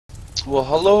Well,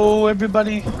 hello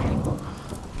everybody.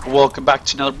 Welcome back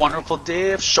to another wonderful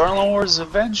day of Sharlenwar's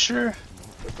adventure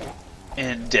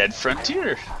in Dead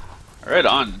Frontier. Right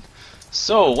on.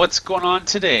 So, what's going on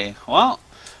today? Well,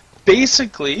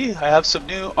 basically, I have some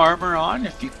new armor on.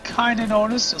 If you kind of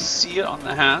notice, you'll see it on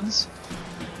the hands.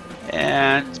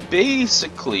 And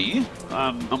basically,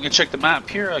 I'm going to check the map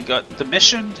here. I got the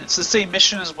mission. It's the same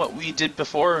mission as what we did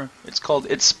before. It's called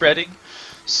It's Spreading.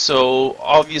 So,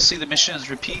 obviously the mission is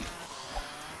repeat.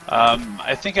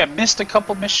 I think I missed a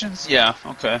couple missions. Yeah,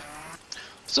 okay.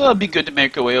 So it'll be good to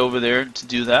make our way over there to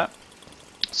do that.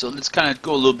 So let's kind of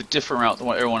go a little bit different route than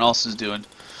what everyone else is doing.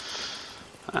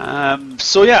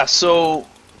 So yeah, so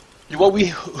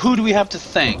who do we have to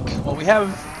thank? Well, we have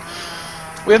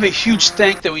a huge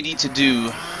thank that we need to do.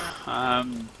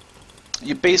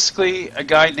 You basically a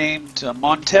guy named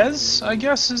Mont3z, I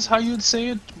guess is how you would say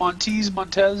it.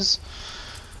 Mont3z.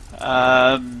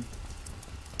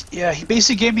 Yeah, he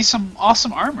basically gave me some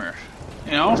awesome armor,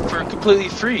 you know, for completely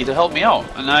free to help me out,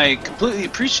 and I completely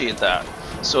appreciate that.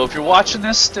 So if you're watching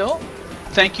this still,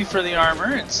 thank you for the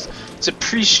armor. It's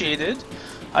appreciated.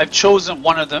 I've chosen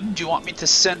one of them. Do you want me to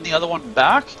send the other one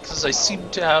back? Because I seem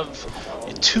to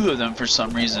have two of them for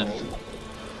some reason.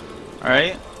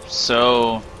 Alright,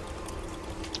 so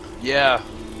yeah,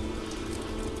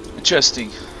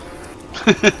 interesting.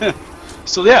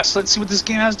 So yes, let's see what this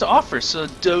game has to offer. So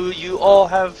do you all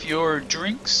have your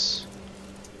drinks?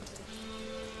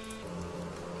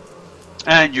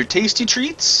 And your tasty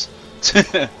treats?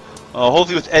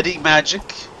 Hopefully with editing magic,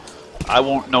 I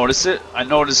won't notice it. I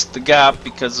noticed the gap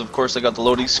because of course I got the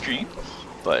loading screen.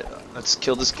 But let's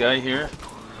kill this guy here.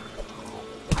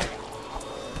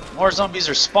 More zombies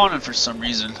are spawning for some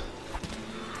reason.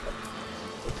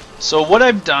 So what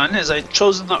I've done is I've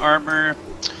chosen the armor.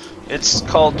 It's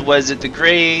called, was it the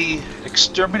Gray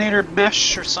Exterminator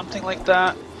Mesh or something like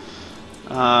that?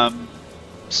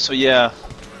 So yeah.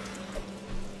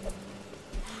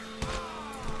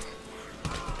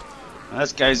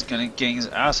 This guy's gonna get his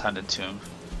ass handed to him.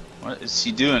 What is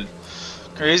he doing?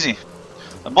 Crazy.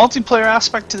 The multiplayer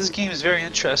aspect to this game is very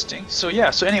interesting. So yeah,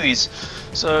 so anyways,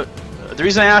 so the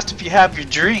reason I asked if you have your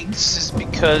drinks is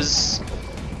because,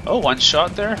 oh, one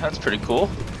shot there, that's pretty cool.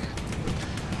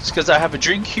 It's because I have a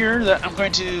drink here that I'm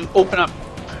going to open up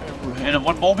in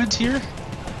one moment here.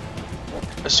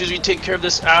 As soon as we take care of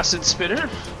this acid spitter.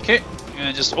 Okay, I'm going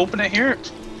to just open it here.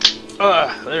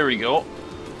 There we go.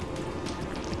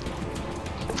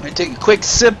 I take a quick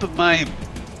sip of my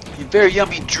very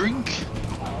yummy drink.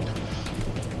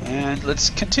 And let's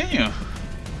continue.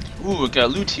 Ooh, we got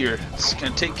loot here. It's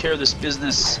going to take care of this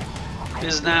business.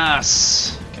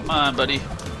 Come on, buddy.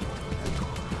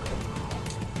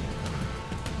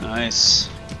 Nice.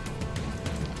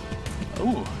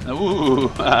 Ooh, we're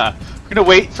gonna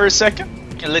wait for a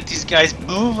second. Gonna let these guys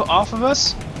move off of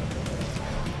us.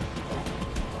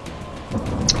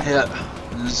 Yeah,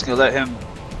 I'm just gonna let him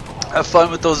have fun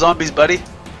with those zombies, buddy.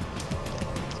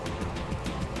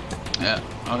 Yeah,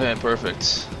 okay,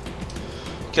 perfect.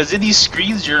 Because in these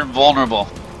screens, you're invulnerable.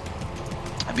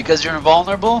 And because you're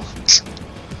invulnerable,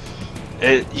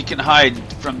 you can hide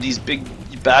from these big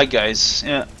bad guys.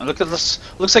 Yeah, look at this.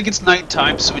 Looks like it's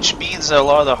nighttime, so which means that a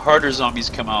lot of the harder zombies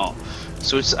come out.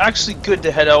 So it's actually good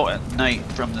to head out at night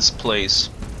from this place.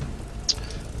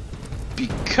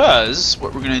 Because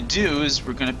what we're gonna do is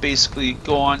we're gonna basically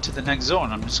go on to the next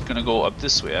zone. I'm just gonna go up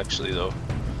this way actually though.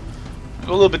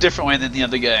 Go a little bit different way than the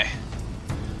other guy.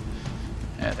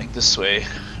 Yeah, I think this way.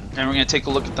 And we're gonna take a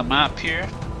look at the map here.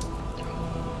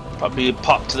 Probably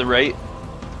pop to the right.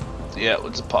 Yeah,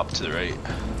 let's pop to the right.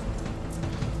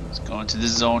 Go into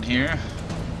this zone here.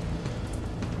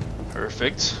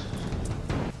 Perfect.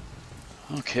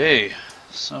 Okay,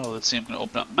 so let's see. I'm going to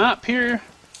open up map here.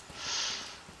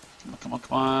 Come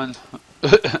on.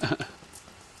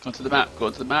 Go to the map. Go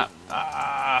to the map.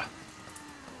 Ah.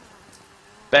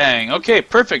 Bang. Okay,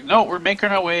 perfect. No, we're making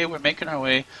our way. We're making our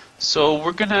way. So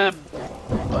we're gonna.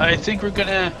 I think we're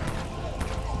gonna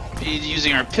be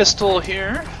using our pistol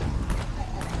here.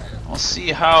 We'll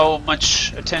see how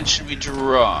much attention we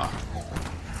draw.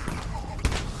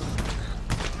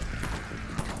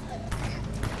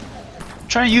 I'm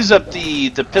trying to use up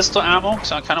the pistol ammo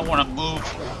because I kind of want to move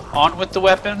on with the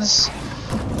weapons.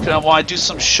 Because I want to do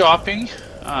some shopping.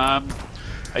 I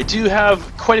do have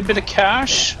quite a bit of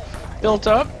cash built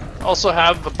up. Also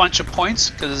have a bunch of points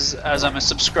because as I'm a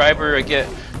subscriber, I get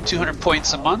 200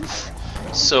 points a month.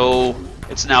 So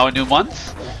it's now a new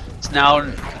month. It's now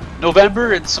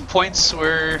November and some points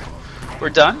we're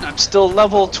done. I'm still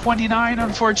level 29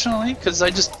 unfortunately because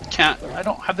I just can't. I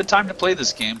don't have the time to play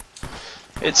this game.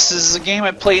 This is a game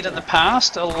I played in the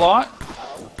past a lot,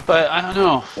 But I don't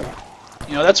know.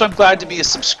 You know, that's why I'm glad to be a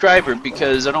subscriber,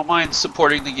 because I don't mind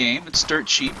supporting the game. It's dirt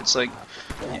cheap. It's like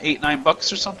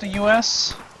 $8-9 or something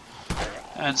US.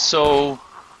 And so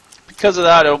because of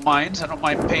that, I don't mind. I don't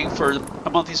mind paying for a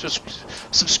monthly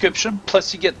subscription.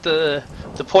 Plus you get the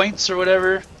points or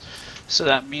whatever. So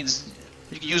that means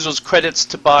you can use those credits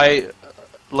to buy,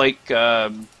 like,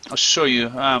 I'll show you.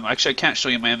 Actually, I can't show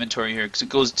you my inventory here because it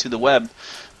goes to the web.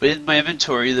 But in my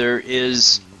inventory, there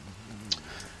is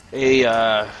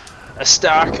a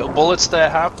stack of bullets that I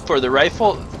have for the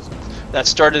rifle that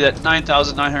started at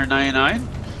 9,999,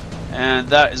 and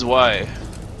that is why.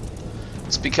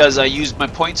 It's because I used my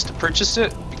points to purchase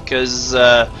it, because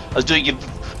I was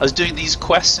doing these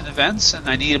quests and events, and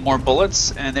I needed more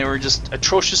bullets, and they were just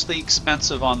atrociously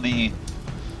expensive on the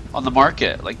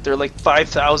market. Like they're like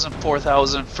 5,000,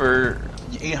 4,000 for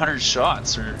 800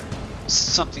 shots or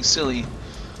something silly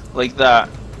like that.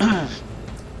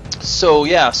 So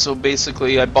yeah, so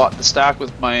basically I bought the stack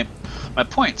with my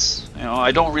points. You know,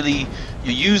 I don't really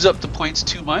use up the points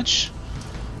too much,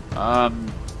 because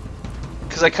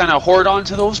I kind of hoard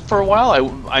onto those for a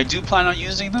while. I do plan on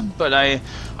using them, but I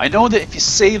know that if you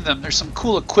save them, there's some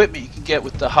cool equipment you can get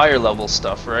with the higher level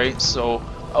stuff, right? So,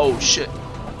 oh shit.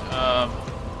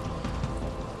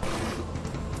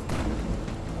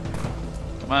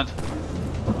 Come on.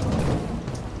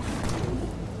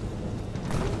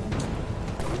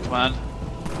 Come on.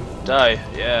 Die.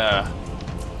 Yeah.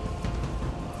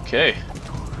 Okay.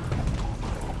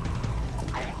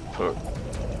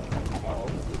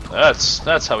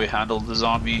 That's how we handled the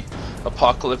zombie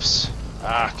apocalypse.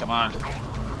 Ah, come on.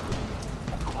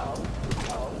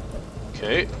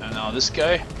 Okay, and now this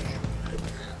guy.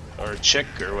 Or chick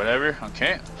or whatever.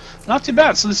 Okay. Not too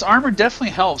bad. So this armor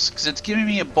definitely helps because it's giving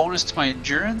me a bonus to my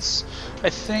endurance, I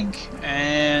think,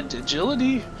 and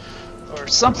agility or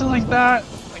something like that.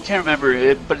 I can't remember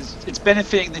it, but it's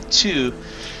benefiting the two.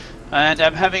 And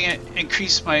I'm having it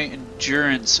increase my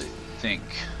endurance, I think.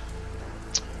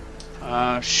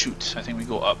 Shoot, I think we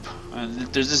go up. And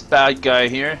there's this bad guy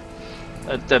here.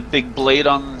 That big blade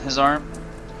on his arm.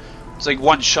 It's like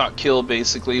one-shot kill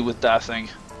basically with that thing.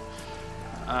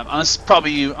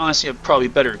 Honestly, you have probably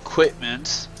better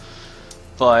equipment,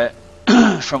 but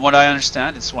from what I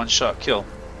understand, it's one-shot kill.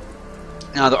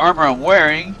 Now the armor I'm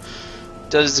wearing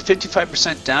does the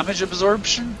 55% damage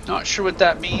absorption. Not sure what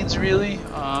that means really.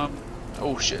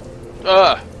 Oh shit.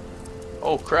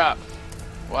 Oh crap.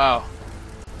 Wow.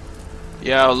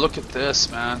 Yeah, look at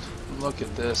this, man. Look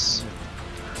at this.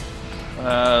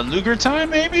 Luger time,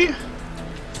 maybe?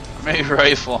 Or maybe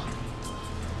rifle.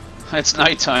 It's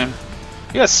nighttime.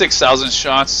 We got 6,000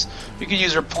 shots. We can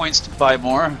use our points to buy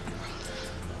more.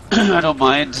 I don't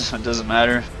mind. It doesn't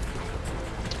matter.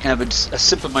 Have a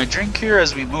sip of my drink here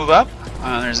as we move up.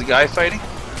 There's a guy fighting.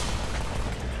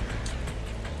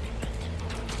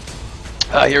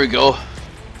 Here we go.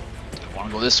 I want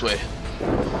to go this way.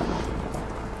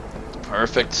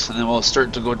 Perfect. And then we'll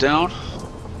start to go down.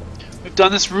 We've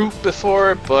done this route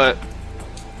before, but...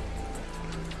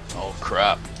 oh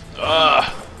crap.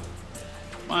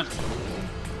 Come on.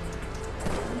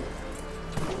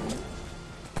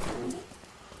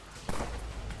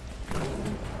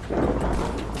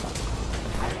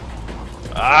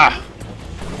 Ah!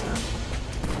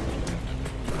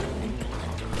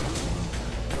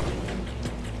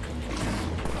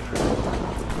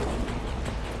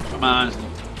 Come on.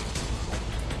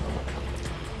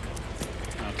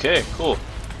 Okay, cool.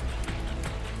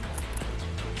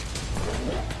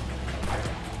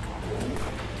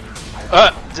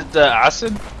 Did the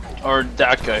acid? Or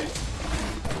that guy?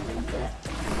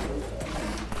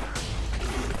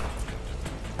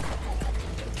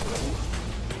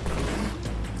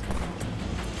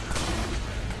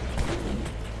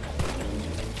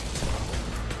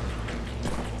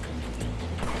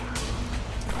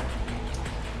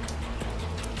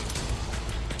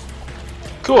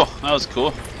 Cool, that was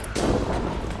cool.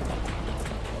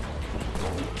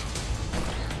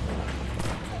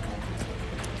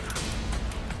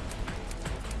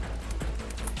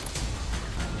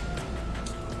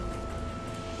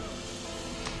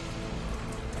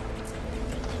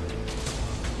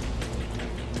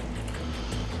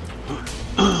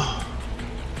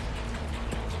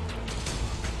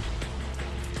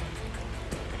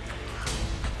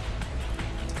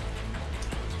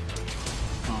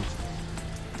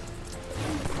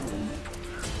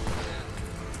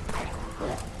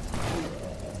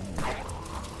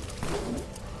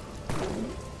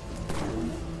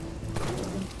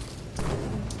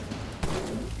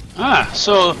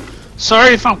 So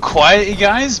sorry if I'm quiet, you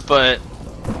guys, but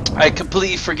I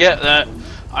completely forget that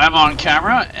I'm on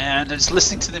camera and just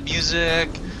listening to the music,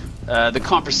 The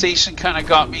conversation kind of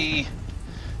got me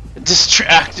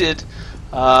distracted.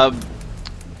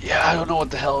 Yeah, I don't know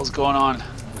what the hell is going on.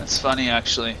 That's funny,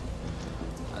 actually.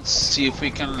 Let's see if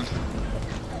we can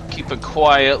keep it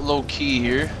quiet, low key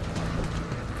here.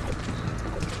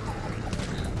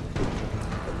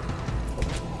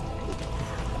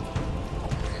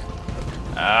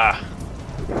 Ah,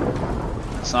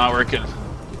 it's not working.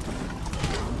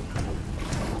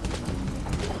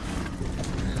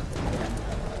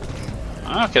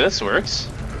 Okay, this works.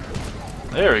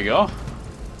 There we go.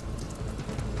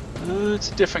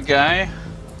 It's a different guy.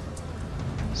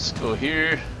 Let's go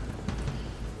here.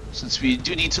 Since we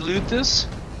do need to loot this.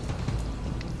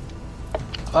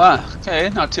 Ah, okay,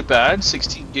 not too bad.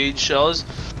 16 gauge shells.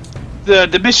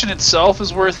 The mission itself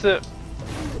is worth it.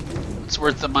 It's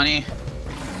worth the money.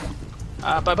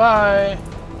 Bye bye.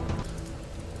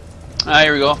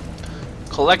 Here we go.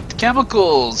 Collect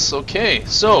chemicals. Okay,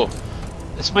 so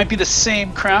this might be the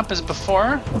same crap as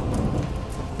before.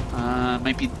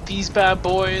 Might be these bad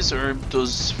boys or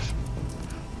those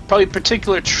probably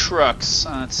particular trucks.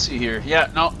 Let's see here. Yeah,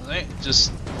 no,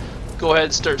 just go ahead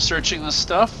and start searching this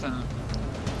stuff and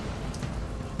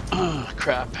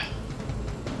crap.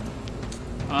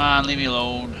 Come on, leave me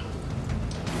alone.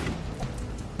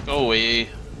 Go away.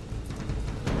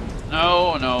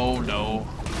 No, no, no.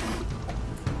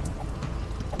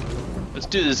 Let's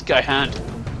do this guy hand.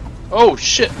 Oh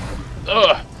shit!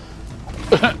 Ugh!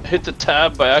 Hit the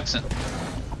tab by accident.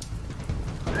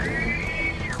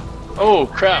 Oh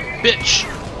crap! Bitch!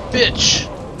 Bitch!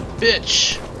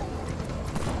 Bitch!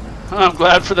 I'm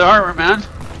glad for the armor, man.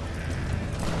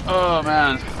 Oh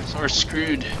man, so we're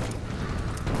screwed.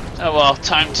 Oh well,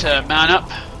 time to man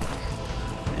up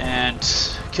and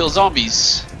kill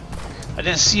zombies. I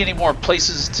didn't see any more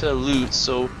places to loot,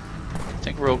 so I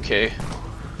think we're okay.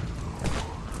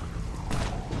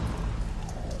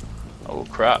 Oh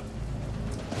crap.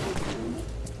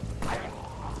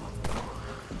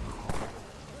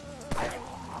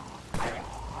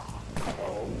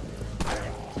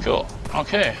 Cool.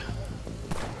 Okay.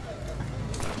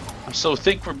 So I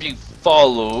think we're being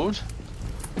followed.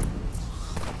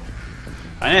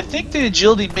 And I think the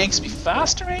agility makes me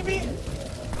faster, maybe?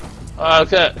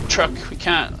 Look at that truck. We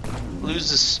can't lose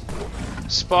this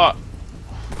spot.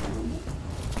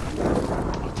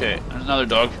 Okay, there's another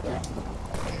dog.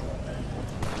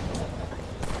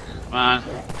 Come on.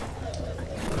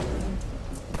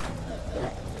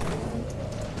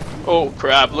 Oh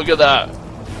crap, look at that.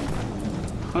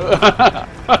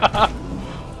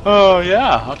 Oh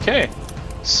yeah, okay.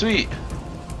 Sweet.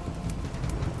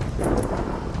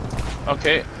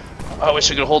 Okay. I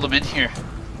wish I could hold him in here.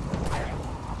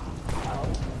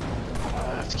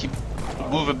 I have to keep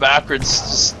moving backwards.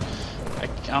 Just I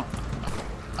can't.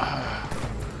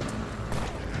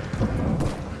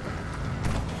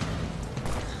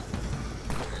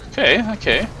 Okay,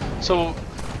 okay. So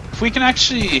if we can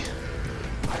actually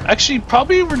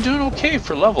probably we're doing okay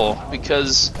for level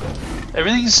because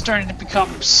everything's starting to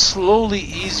become slowly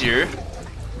easier.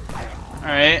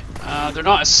 Alright, they're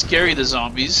not as scary, the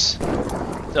zombies.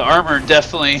 The armor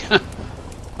definitely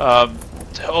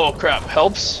oh crap,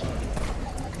 helps.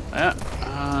 Yeah,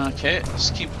 okay,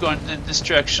 just keep going in this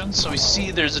direction. So we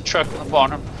see there's a truck in the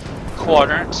bottom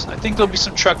quadrant. I think there'll be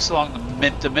some trucks along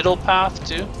the middle path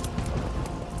too.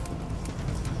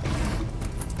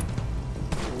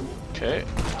 Okay,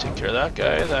 take care of that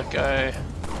guy, that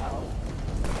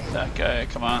guy,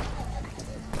 come on.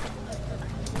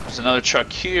 There's another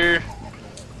truck here.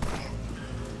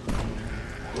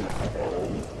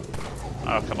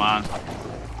 Oh, come on.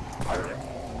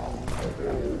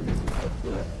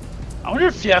 I wonder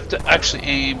if you have to actually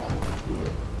aim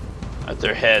at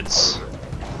their heads.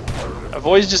 I've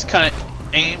always just kind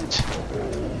of aimed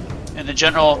in the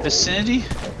general vicinity,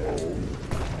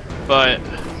 but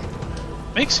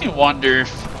makes me wonder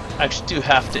if I actually do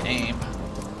have to aim.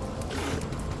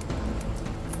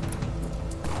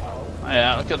 Oh,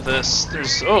 yeah, look at this.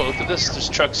 Look at this. There's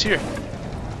trucks here.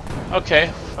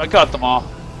 Okay, I got them all.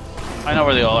 I know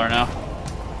where they all are now.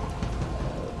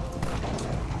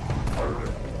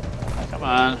 Come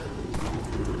on.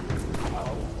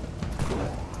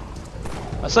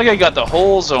 It's like I got the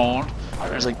whole zone.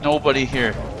 There's like nobody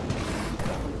here.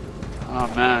 Oh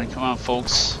man, come on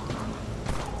folks.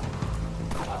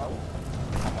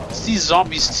 It's these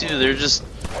zombies too, they're just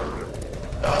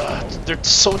they're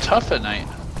so tough at night.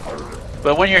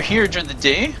 But when you're here during the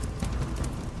day,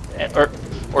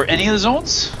 or any of the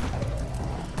zones,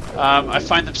 I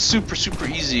find them super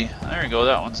easy. There we go,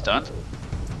 that one's done.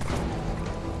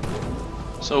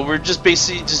 So we're just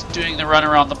basically just doing the run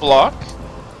around the block,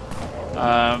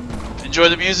 and Enjoy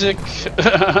the music.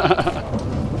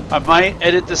 I might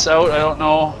edit this out, I don't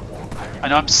know. I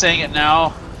know I'm saying it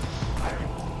now,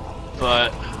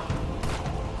 but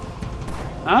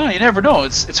you never know.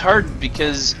 It's hard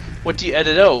because what do you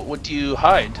edit out? What do you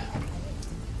hide?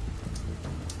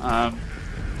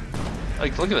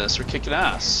 Like, look at this, we're kicking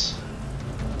ass.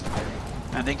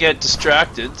 And they get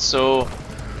distracted, so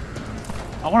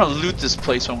I want to loot this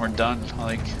place when we're done.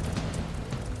 Like,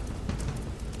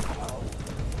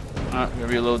 gonna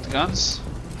reload the guns.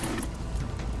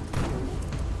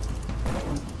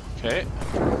 Okay.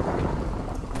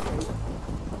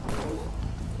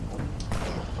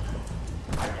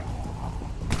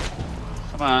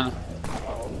 Come on.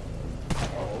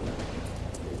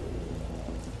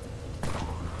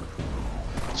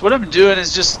 So what I'm doing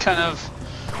is just kind of...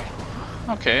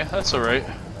 Okay, that's alright.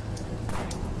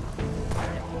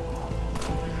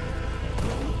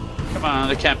 Come on,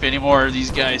 there can't be any more of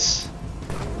these guys.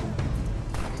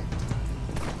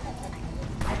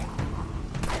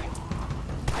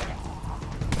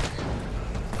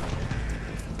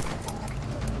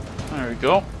 There we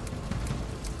go.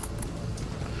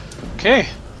 Okay,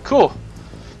 cool.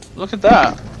 Look at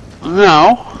that.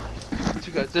 Now,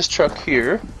 we got this truck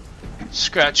here,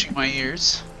 scratching my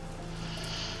ears.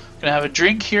 Gonna have a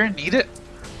drink here, need it.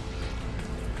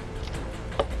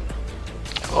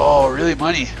 Oh, really,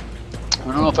 money? I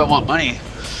don't know if I want money.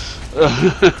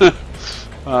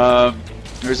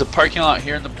 There's a parking lot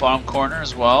here in the bottom corner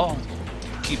as well.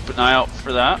 Keep an eye out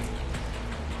for that.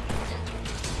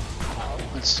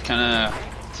 Let's kind of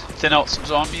thin out some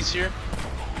zombies here.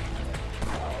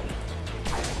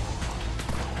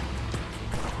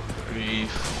 3,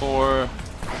 4,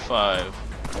 5,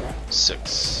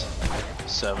 6,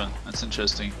 7. That's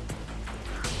interesting.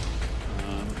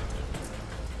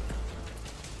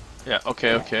 Yeah,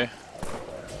 okay. Okay,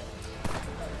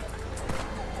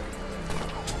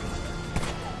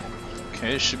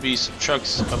 there should be some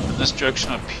trucks up in this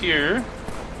direction up here.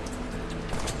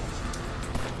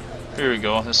 Here we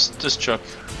go, this truck.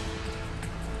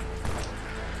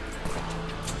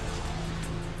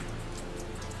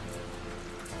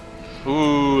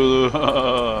 Ooh,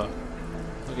 look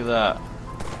at that.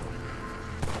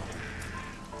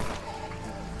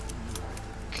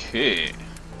 Okay.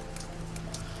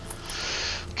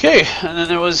 Okay, and then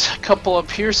there was a couple up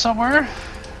here somewhere.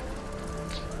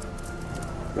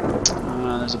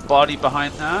 There's a body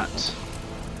behind that.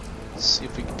 Let's see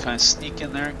if we can kind of sneak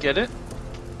in there and get it.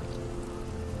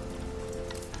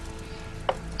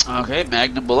 Okay,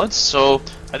 magnum bullets. So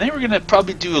I think we're gonna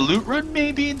probably do a loot run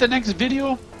maybe in the next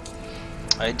video.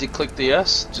 I did click the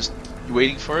yes, just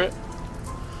waiting for it.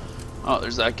 Oh,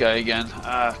 there's that guy again.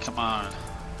 Ah, come on.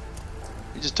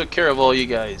 We just took care of all you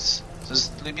guys.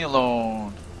 Just leave me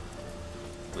alone.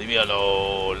 Leave me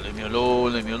alone. Leave me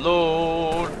alone. Leave me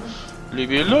alone. Leave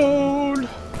me alone.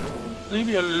 Leave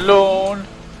me alone.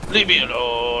 Leave me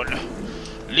alone.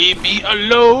 Leave me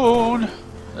alone.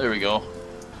 There we go.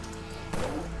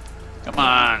 Come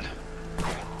on.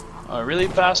 Oh, really,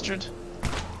 bastard?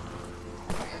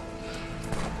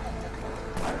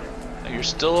 You're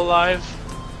still alive?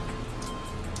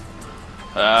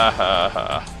 Ah ha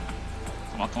ha.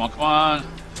 Come on, come on, come on.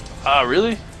 Ah,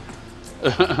 really?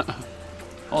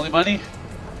 Only money?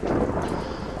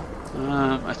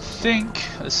 I think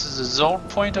this is a zone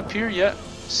point up here. Yeah,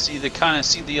 see the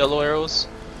yellow arrows.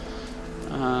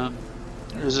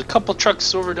 There's a couple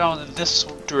trucks over down in this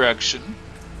direction.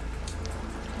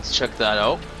 Let's check that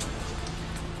out.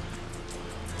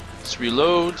 Let's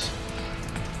reload.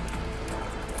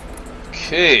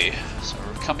 Okay, so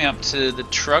we're coming up to the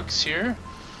trucks here.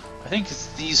 I think it's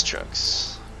these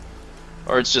trucks,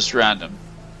 or it's just random.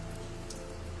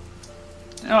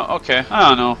 Oh, okay, I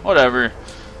don't know, whatever.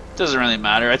 Doesn't really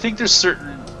matter. I think there's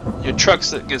certain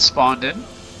trucks that get spawned in,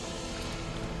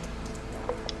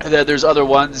 and then there's other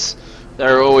ones that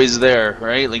are always there,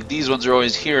 right? Like these ones are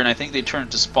always here, and I think they turn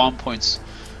into spawn points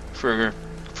for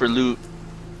loot.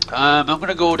 I'm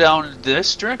gonna go down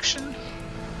this direction.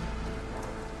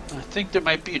 I think there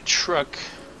might be a truck.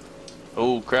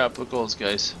 Oh crap! Look at all those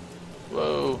guys.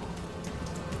 Whoa.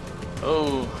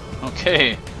 Oh,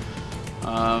 okay.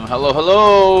 Hello,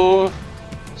 hello.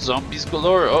 Zombies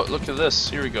galore. Oh, look at this.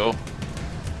 Here we go.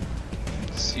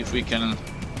 Let's see if we can.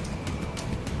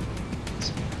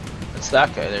 That's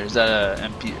that guy there. Is that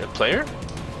a player?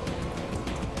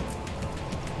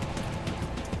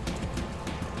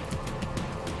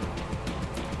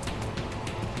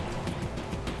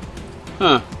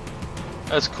 Huh.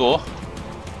 That's cool.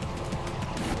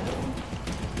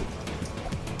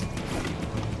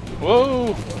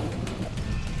 Whoa!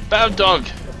 Bad dog.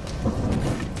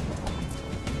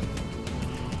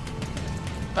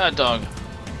 Bad dog.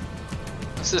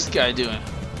 What's this guy doing?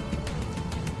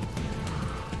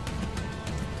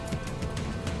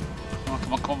 Come on,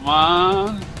 come on, come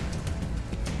on.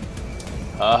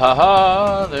 Ha ha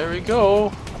ha, there we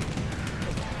go.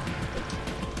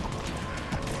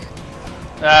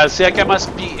 See, like I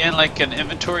must be in like an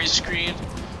inventory screen,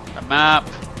 a map.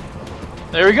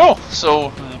 There we go.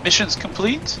 So mission's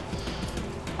complete.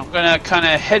 I'm gonna kind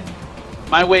of head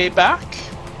my way back.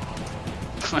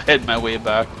 I'm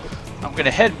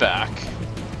gonna head back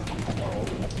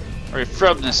right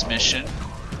from this mission.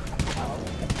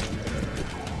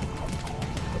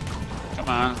 Come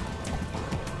on.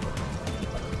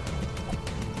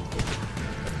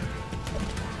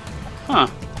 Huh.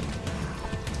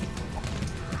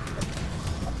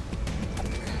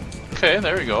 Okay,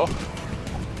 there we go.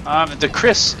 The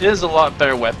Chris is a lot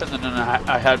better weapon than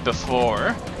I had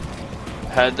before.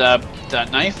 I had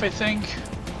that knife, I think.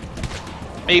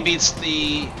 Maybe it's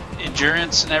the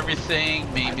endurance and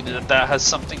everything. Maybe that has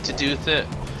something to do with it.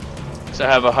 So I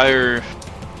have a higher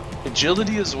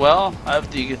agility as well. I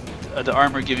have the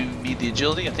armor giving me the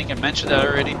agility. I think I mentioned that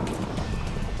already.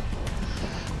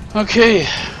 Okay,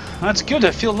 that's good.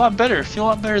 I feel a lot better. I feel a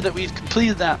lot better that we've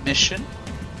completed that mission.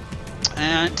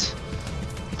 And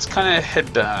let's kind of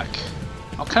head back.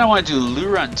 I kind of want to do a loo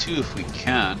run too if we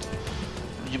can.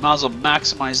 You might as well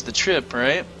maximize the trip,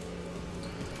 right?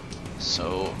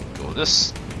 So go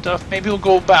this stuff. Maybe we'll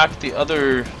go back the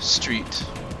other street.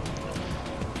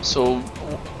 So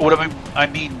what do I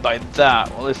mean by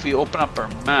that? Well, if we open up our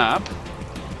map,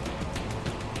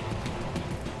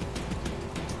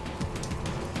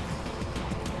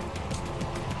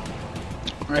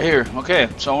 right here. Okay,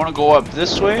 so I want to go up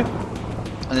this way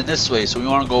and then this way. So we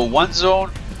want to go one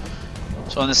zone.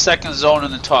 So in the second zone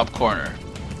in the top corner,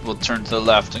 we'll turn to the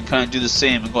left and kind of do the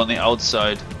same and go on the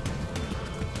outside.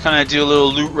 Kind of do a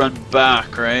little loot run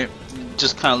back, right?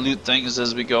 Just kind of loot things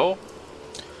as we go.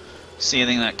 See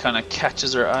anything that kind of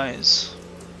catches our eyes.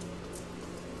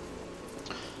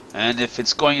 And if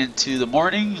it's going into the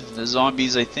morning, the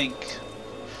zombies, I think,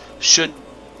 should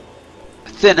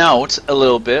thin out a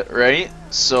little bit, right?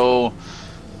 So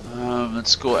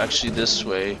let's go actually this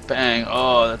way. Bang!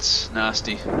 Oh, that's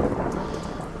nasty.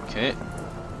 Okay.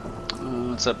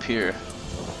 What's up here?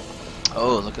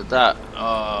 Oh, look at that.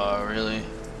 Oh, really?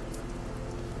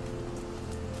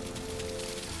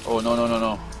 Oh, no, no,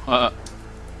 no, no.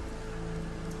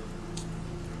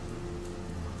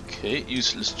 Okay,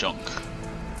 useless junk.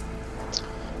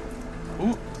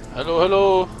 Ooh, hello,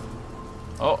 hello.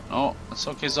 Oh, no, it's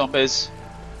okay, zombies.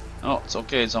 No, it's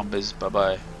okay, zombies.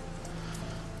 Bye-bye.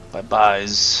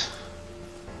 Bye-byes.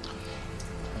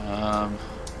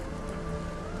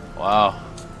 Wow.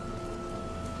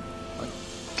 I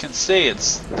can say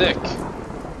it's thick.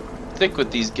 Thick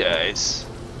with these guys.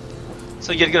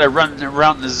 So you gotta run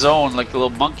around the zone like a little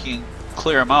monkey and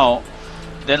clear them out.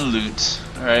 Then loot,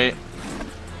 alright?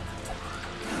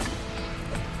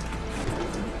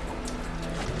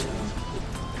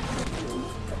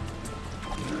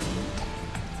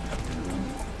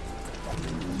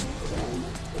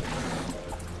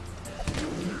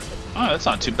 Oh, that's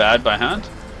not too bad by hand.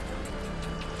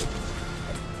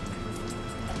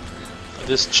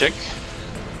 This chick,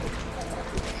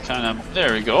 kind of,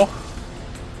 there we go.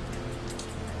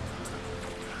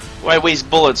 Why waste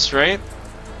bullets, right?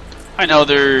 I know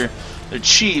they're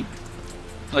cheap,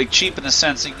 like cheap in the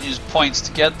sense that you can use points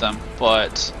to get them,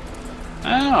 but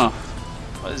I don't know.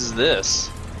 What is this?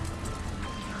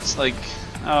 It's like,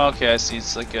 oh, okay, I see.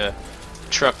 It's like a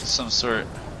truck of some sort.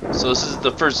 So this is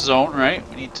the first zone, right?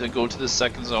 We need to go to the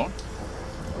second zone.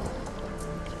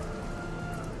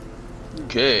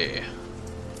 Okay.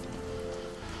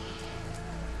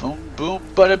 Boom, boom,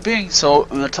 bada bing. So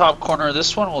in the top corner of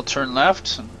this one, we'll turn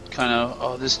left and kind of,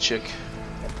 oh, this chick.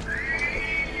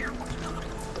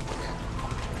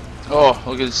 Oh,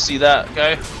 look at, see that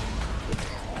guy?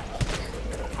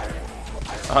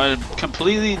 I'm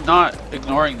completely not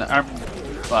ignoring that. I'm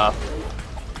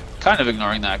kind of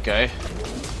ignoring that guy.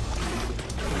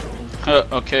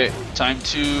 Okay, time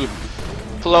to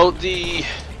pull out the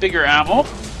bigger ammo.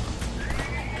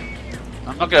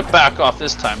 I'm not gonna back off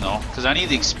this time though, because I need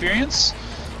the experience.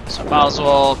 So I might as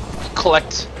well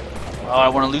collect. Oh, I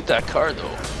want to loot that car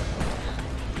though.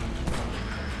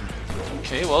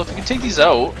 Okay, well if we can take these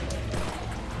out.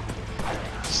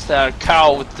 It's that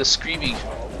cow with the screaming.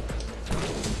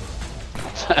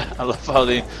 I love how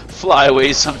they fly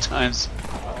away sometimes.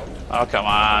 Oh, come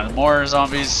on, more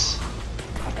zombies.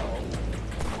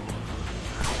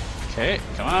 Okay,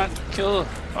 come on, kill.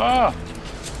 Oh,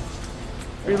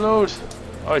 reload.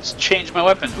 Oh, it's changed my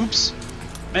weapon. Oops,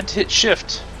 meant to hit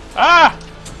shift. Ah.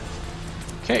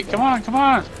 Okay, come on, come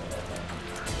on.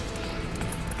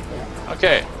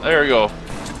 Okay, there we go.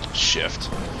 Shift.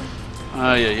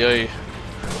 Ay, ay, ay.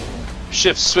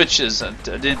 Shift switches. I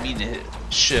didn't mean to hit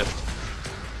shift.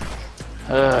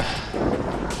 I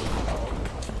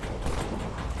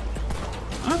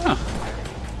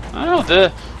don't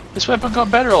know. This weapon got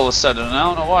better all of a sudden. I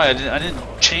don't know why. I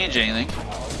didn't change anything.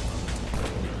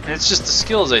 It's just the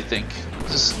skills, I think.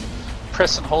 Just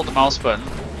press and hold the mouse button.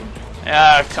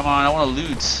 Ah, come on. I want to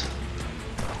loot.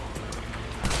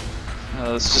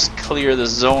 Let's just clear the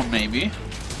zone, maybe.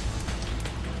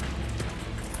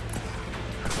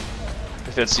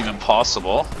 If it's even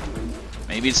possible.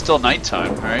 Maybe it's still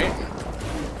nighttime, right?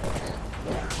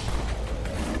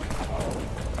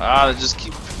 Ah, they just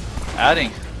keep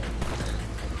adding.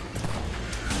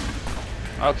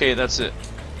 Okay, that's it.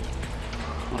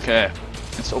 Okay,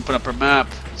 let's open up our map,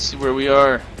 see where we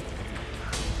are.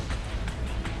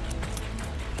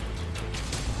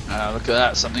 Ah, look at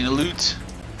that, something to loot.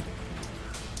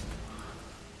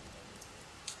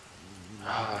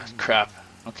 Ah, crap.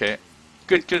 Okay.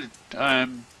 Good, good.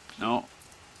 No.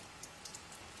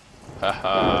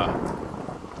 Haha.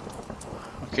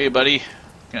 Okay, buddy.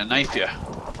 Gonna knife you.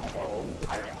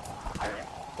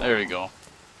 There we go.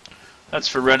 That's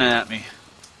for running at me.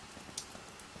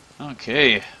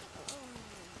 Okay.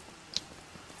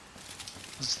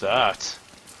 What's that?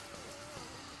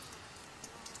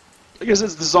 I guess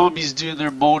it's the zombies doing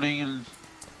their moaning and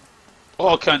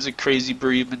all kinds of crazy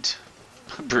bereavement.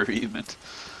 Bereavement.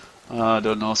 I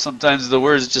don't know. Sometimes the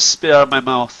words just spit out of my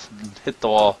mouth and hit the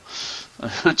wall.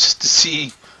 Just to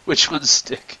see which ones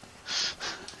stick.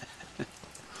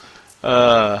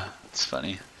 It's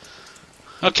funny.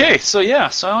 Okay, so yeah,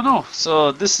 so I don't know.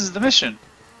 So this is the mission.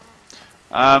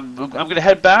 I'm gonna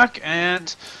head back,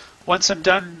 and once I'm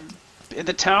done in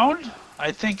the town,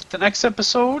 I think the next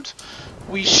episode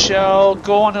we shall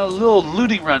go on a little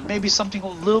looting run, maybe something a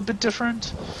little bit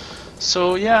different.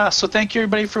 So yeah, so thank you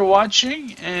everybody for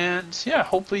watching, and yeah,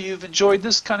 hopefully you've enjoyed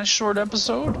this kind of short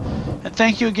episode. And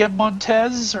thank you again,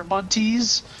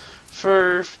 Mont3z,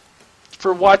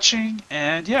 for watching,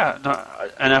 and yeah,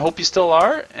 and I hope you still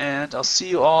are, and I'll see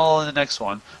you all in the next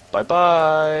one. Bye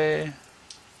bye.